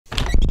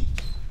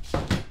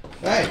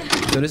Hey!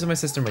 So this is my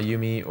sister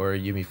Mayumi, or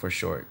Yumi for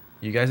short.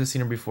 You guys have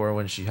seen her before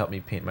when she helped me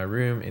paint my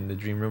room in the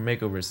Dream Room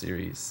Makeover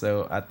series,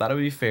 so I thought it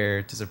would be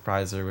fair to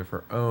surprise her with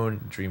her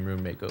own Dream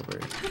Room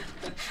Makeover.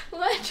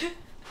 What?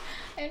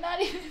 I'm not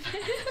even...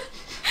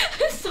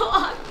 It's so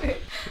awkward.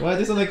 Wanna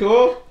do something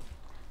cool?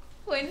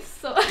 Wait,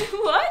 so...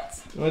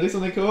 What? Wanna do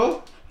something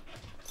cool?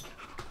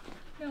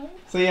 No.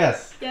 Say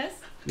yes. Yes?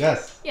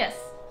 Yes. Yes.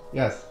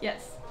 Yes.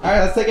 Yes.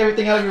 Alright, let's take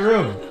everything out of your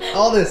room.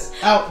 All this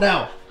out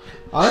now.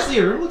 Honestly,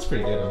 your room looks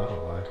pretty good, I'm not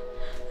gonna lie.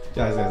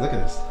 Guys, look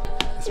at this.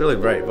 It's really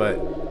bright, but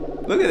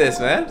look at this,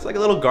 man. It's like a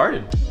little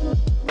garden.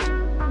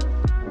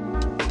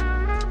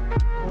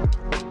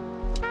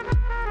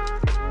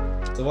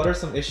 So what are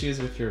some issues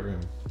with your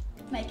room?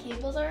 My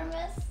cables are a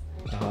mess.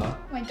 Uh-huh.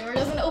 My door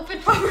doesn't open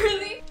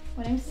properly.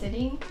 When I'm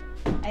sitting,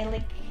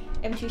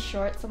 I'm too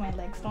short so my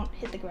legs don't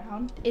hit the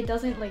ground. It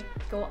doesn't like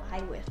go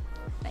eye width.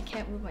 I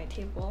can't move my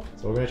table.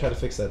 So we're gonna try to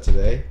fix that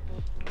today,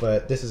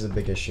 but this is a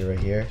big issue right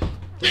here.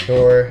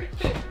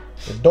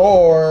 The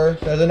door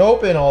doesn't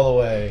open all the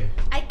way.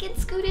 I can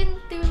scoot in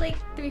through like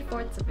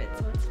 3/4 of it,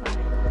 so it's fine.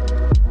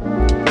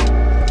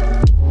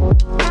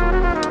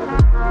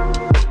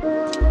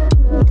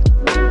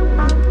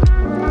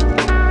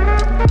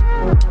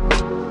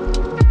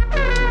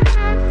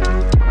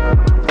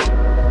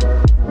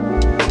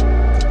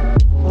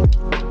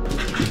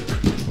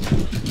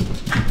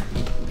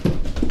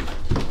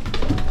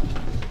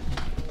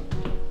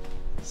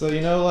 So you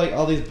know, like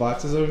all these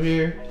boxes over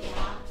here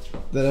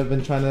that I've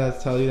been trying to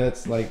tell you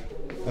that's like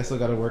I still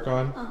gotta work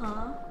on?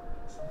 Uh-huh.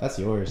 That's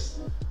yours.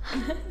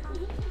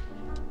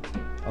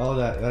 All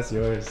of that's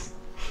yours.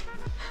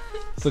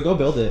 So go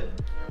build it.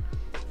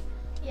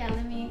 Yeah,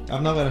 let me...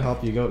 I'm not gonna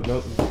help you. Go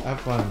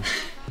have fun.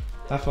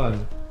 Have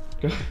fun.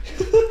 Go.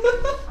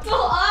 So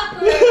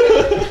awkward!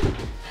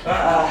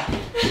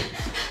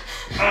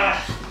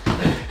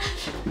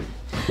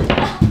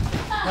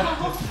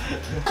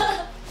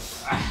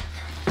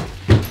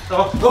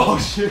 Oh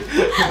shoot.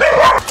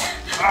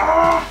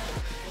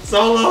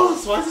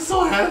 Solos, why is it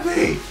so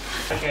heavy?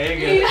 Okay, you're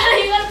good.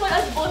 You gotta put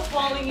us both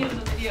falling in the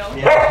video.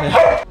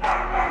 Yeah.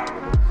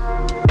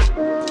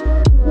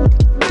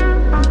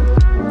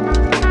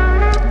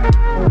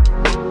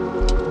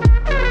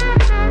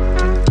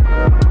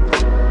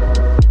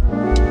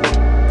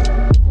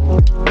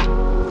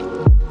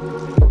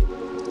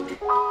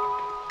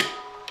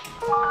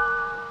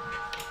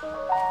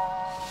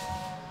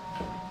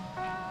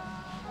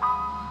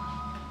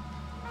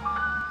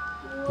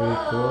 Pretty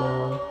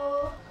cool.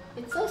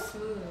 It's so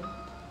smooth.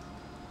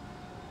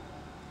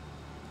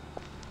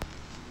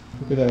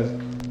 Look at that,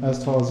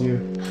 as tall as you.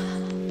 I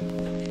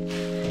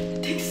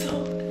think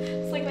so.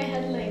 It's like my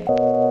head length.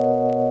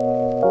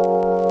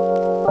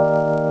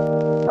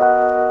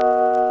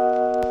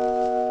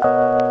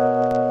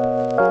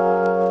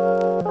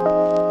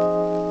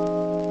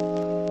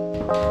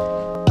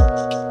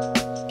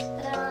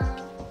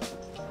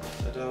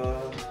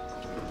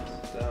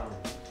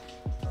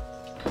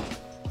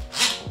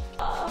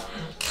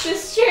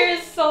 This chair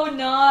is so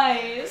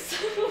nice.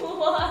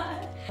 What?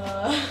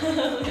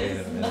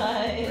 It's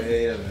nice.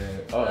 Wait a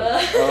minute.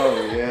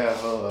 Oh yeah,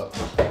 hold up.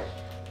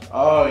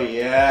 Oh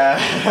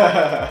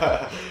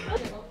yeah.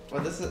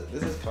 Well, this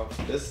is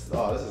comfy. This is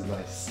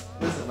nice.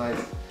 This is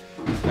nice.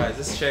 Guys,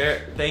 this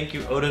chair. Thank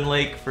you, Odin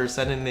Lake, for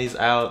sending these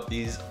out.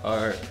 These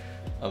are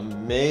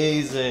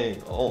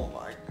amazing. Oh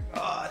my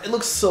god, it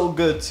looks so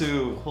good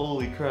too.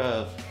 Holy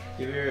crap!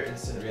 Give your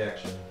instant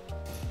reaction.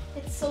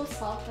 It's so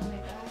soft on my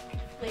back.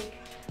 Like,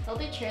 the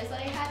other chairs that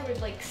I had were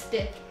like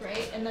stiff,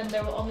 right? And then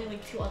there were only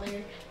like 2 other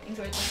things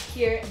where it's like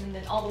here and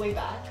then all the way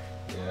back.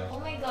 Yeah. Oh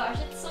my gosh,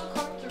 it's so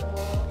comfortable.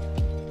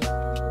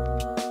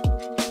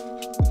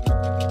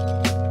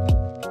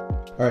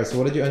 All right. So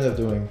what did you end up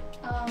doing?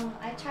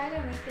 I tried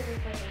to make it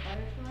look like a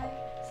butterfly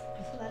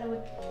so that it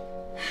would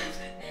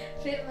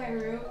fit my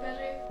room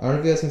better. I don't know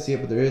if you guys can see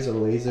it, but there is a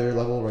laser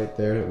level right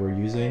there that we're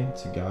using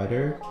to guide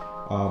her.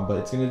 But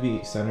it's going to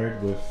be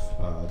centered with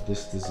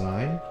this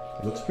design.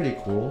 It looks pretty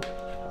cool.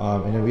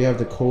 And then we have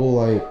the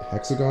coal-light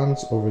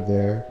hexagons over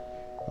there,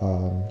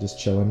 just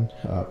chilling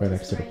right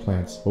next to the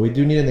plants. But we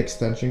do need an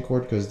extension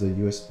cord because the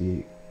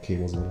USB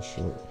cable's a little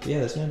short. Yeah,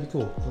 that's going to be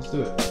cool. Let's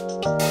do it.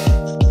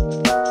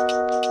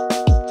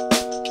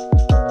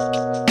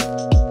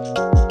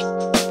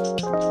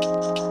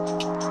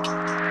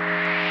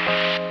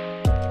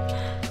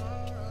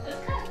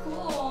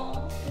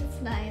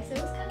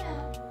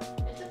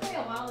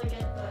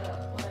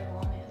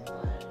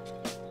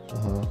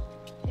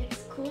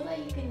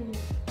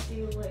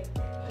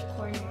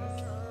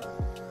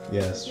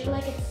 Yes. I feel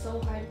like it's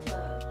so hard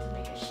to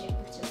make a shape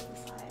with just the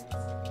sides.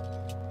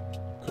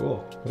 Cool.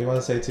 What do you want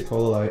to say to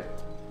Cola-Light?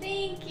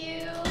 Thank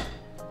you.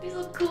 These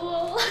look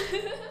cool.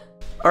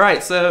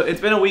 Alright, so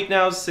it's been a week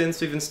now since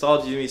we've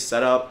installed Yumi's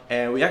setup,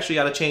 and we actually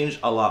got to change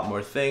a lot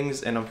more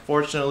things, and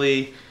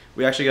unfortunately,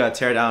 we actually got to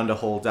tear down the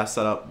whole desk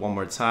setup one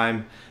more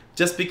time,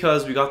 just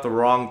because we got the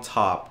wrong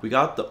top. We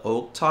got the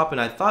oak top,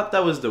 and I thought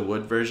that was the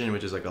wood version,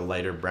 which is like a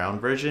lighter brown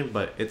version,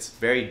 but it's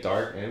very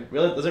dark, and it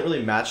really doesn't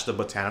really match the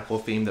botanical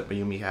theme that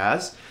Mayumi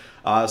has.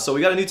 So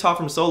we got a new top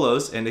from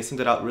Solos, and they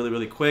sent it out really,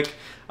 really quick.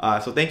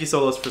 So thank you,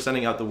 Solos, for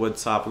sending out the wood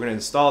top. We're gonna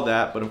install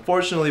that, but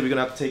unfortunately, we're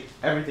gonna have to take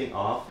everything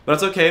off. But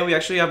it's okay. We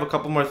actually have a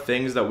couple more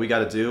things that we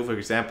gotta do. For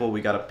example,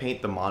 we gotta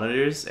paint the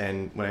monitors,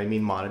 and when I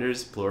mean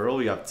monitors, plural,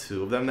 we have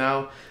 2 of them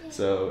now.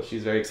 So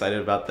she's very excited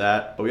about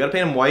that. But we gotta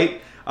paint them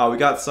white. We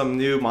got some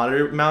new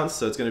monitor mounts,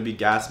 so it's gonna be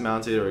gas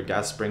mounted or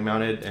gas spring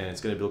mounted, and it's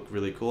gonna look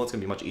really cool. It's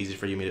gonna be much easier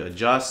for me to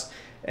adjust.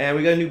 And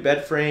we got a new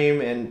bed frame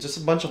and just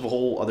a bunch of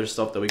whole other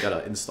stuff that we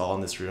gotta install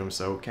in this room,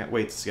 so can't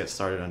wait to get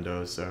started on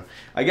those. So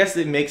I guess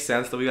it makes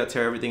sense that we gotta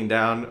tear everything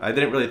down. I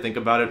didn't really think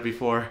about it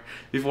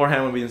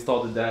beforehand when we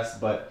installed the desk,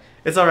 but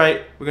it's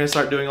alright. We're gonna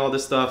start doing all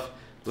this stuff.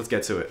 Let's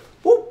get to it.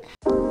 Woo!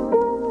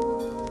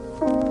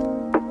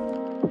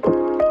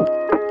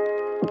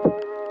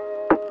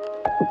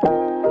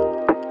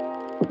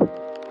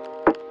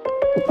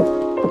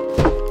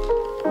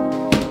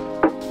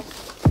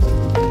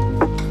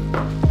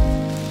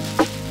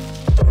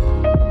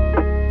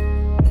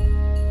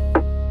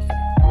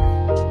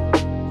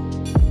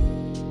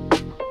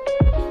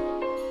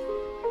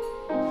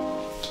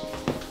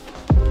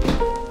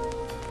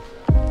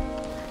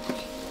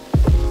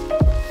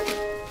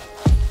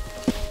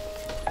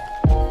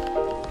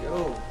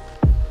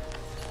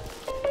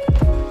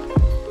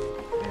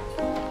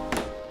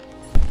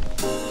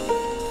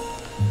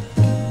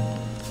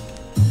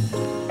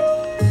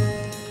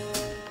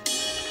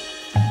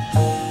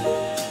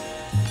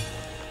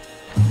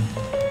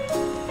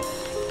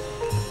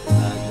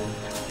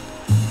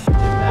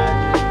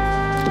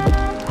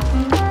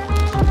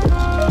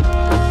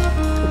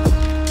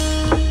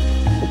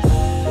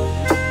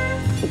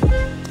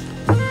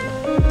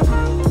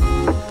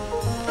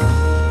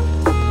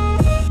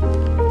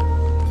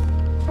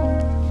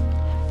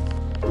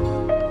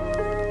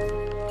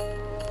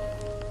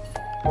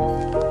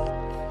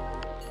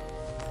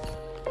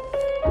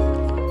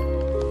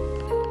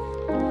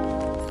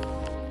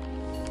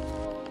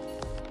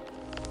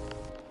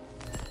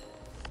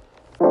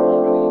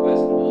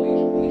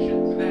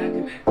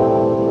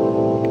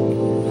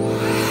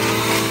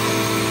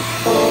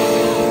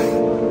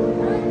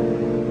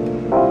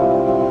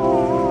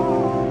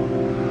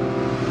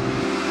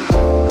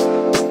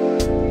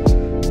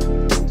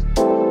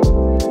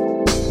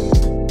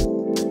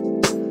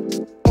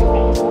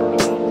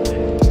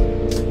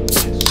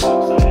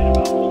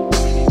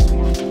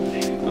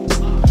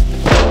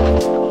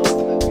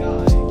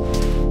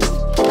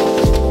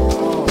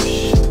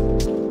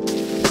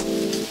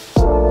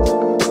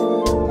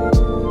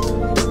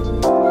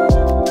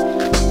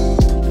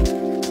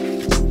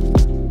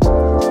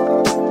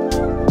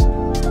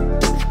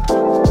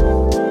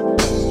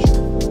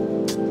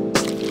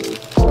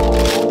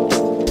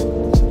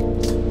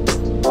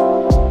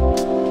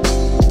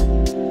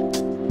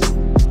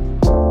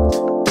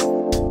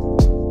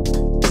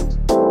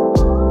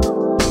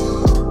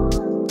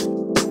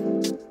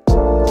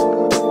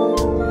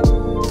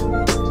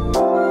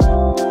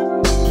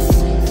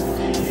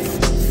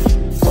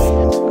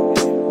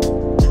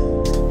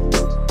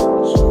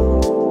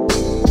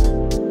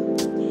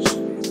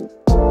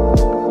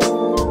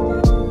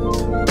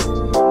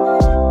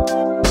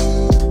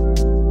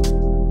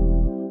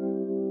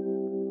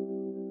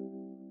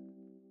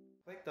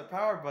 The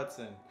power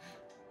button.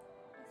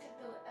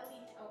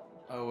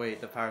 Oh wait,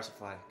 the power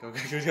supply. Go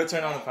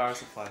turn on the power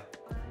supply.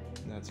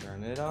 Now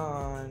turn it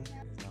on.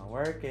 It's not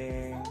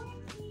working.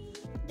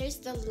 There's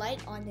the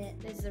light on it.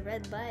 There's the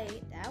red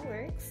light. That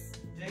works.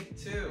 Take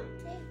 2.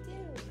 Take 2.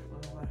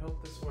 Well, I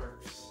hope this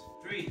works.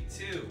 3,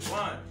 2,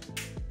 1.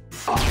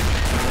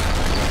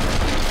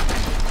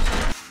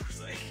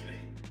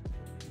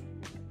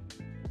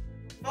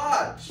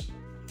 Fudge!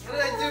 What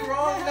did I do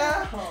wrong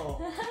now?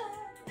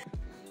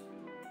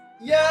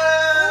 Yeah!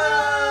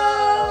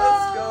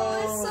 Let's go!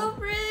 It's so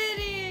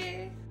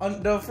pretty!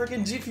 On the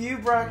freaking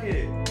GPU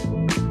bracket!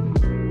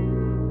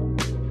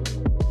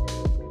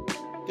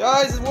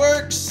 Guys, it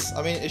works!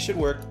 I mean, it should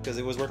work because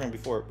it was working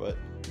before, but...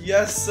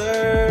 Yes,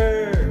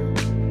 sir!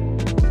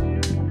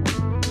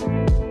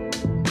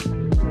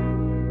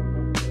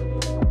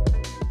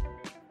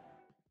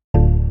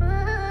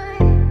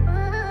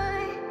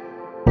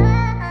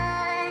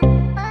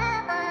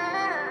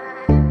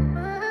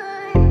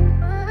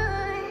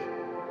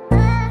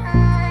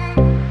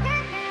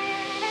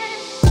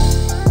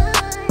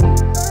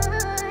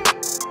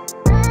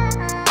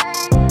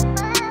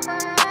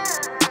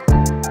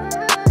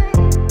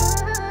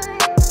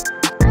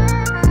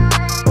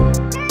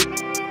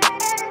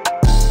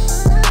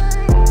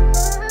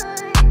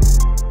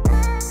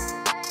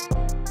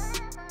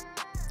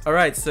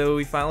 Alright, so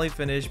we finally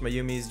finished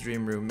Mayumi's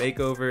dream room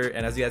makeover,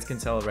 and as you guys can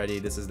tell already,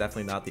 this is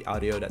definitely not the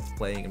audio that's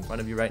playing in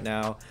front of you right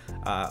now.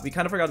 We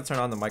kind of forgot to turn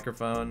on the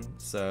microphone,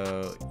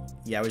 so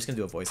yeah, we're just gonna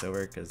do a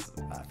voiceover because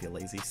I feel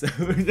lazy, so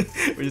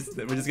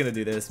we're just gonna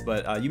do this.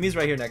 But Yumi's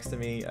right here next to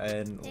me,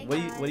 and hey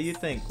what do you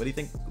think? What do you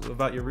think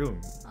about your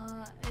room?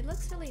 It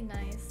looks really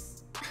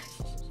nice.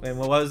 And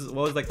what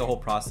was like the whole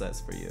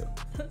process for you?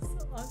 That's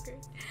so awkward.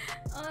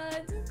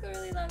 It took a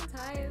really long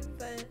time,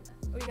 but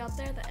we got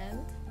there at the end.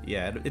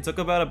 yeah, it took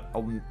about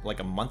like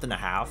a month and a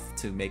half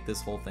to make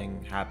this whole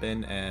thing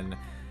happen, and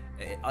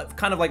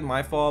kind of like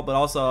my fault, but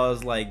also I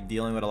was like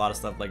dealing with a lot of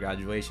stuff like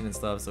graduation and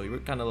stuff, so we were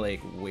kind of like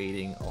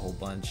waiting a whole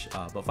bunch,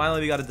 but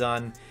finally we got it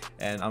done,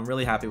 and I'm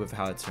really happy with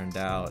how it turned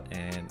out,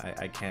 and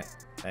I can't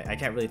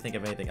really think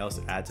of anything else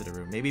to add to the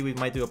room. Maybe we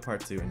might do a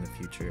part 2 in the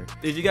future.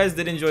 If you guys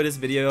did enjoy this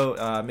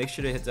video, make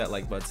sure to hit that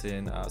like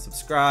button,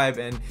 subscribe,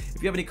 and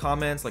if you have any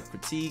comments like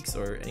critiques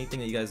or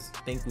anything that you guys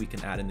think we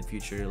can add in the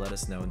future, let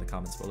us know in the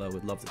comments below.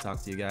 We'd love to talk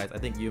to you guys. I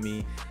think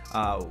Yumi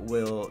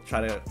will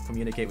try to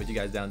communicate with you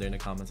guys down there in the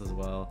comments as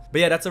well. But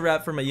yeah, that's a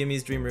wrap for my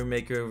Yumi's Dream Room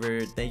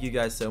Makeover. Thank you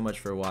guys so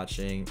much for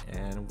watching,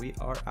 and we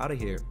are out of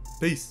here.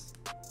 Peace.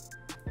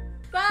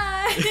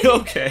 Bye.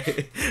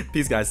 Okay.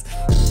 Peace, guys.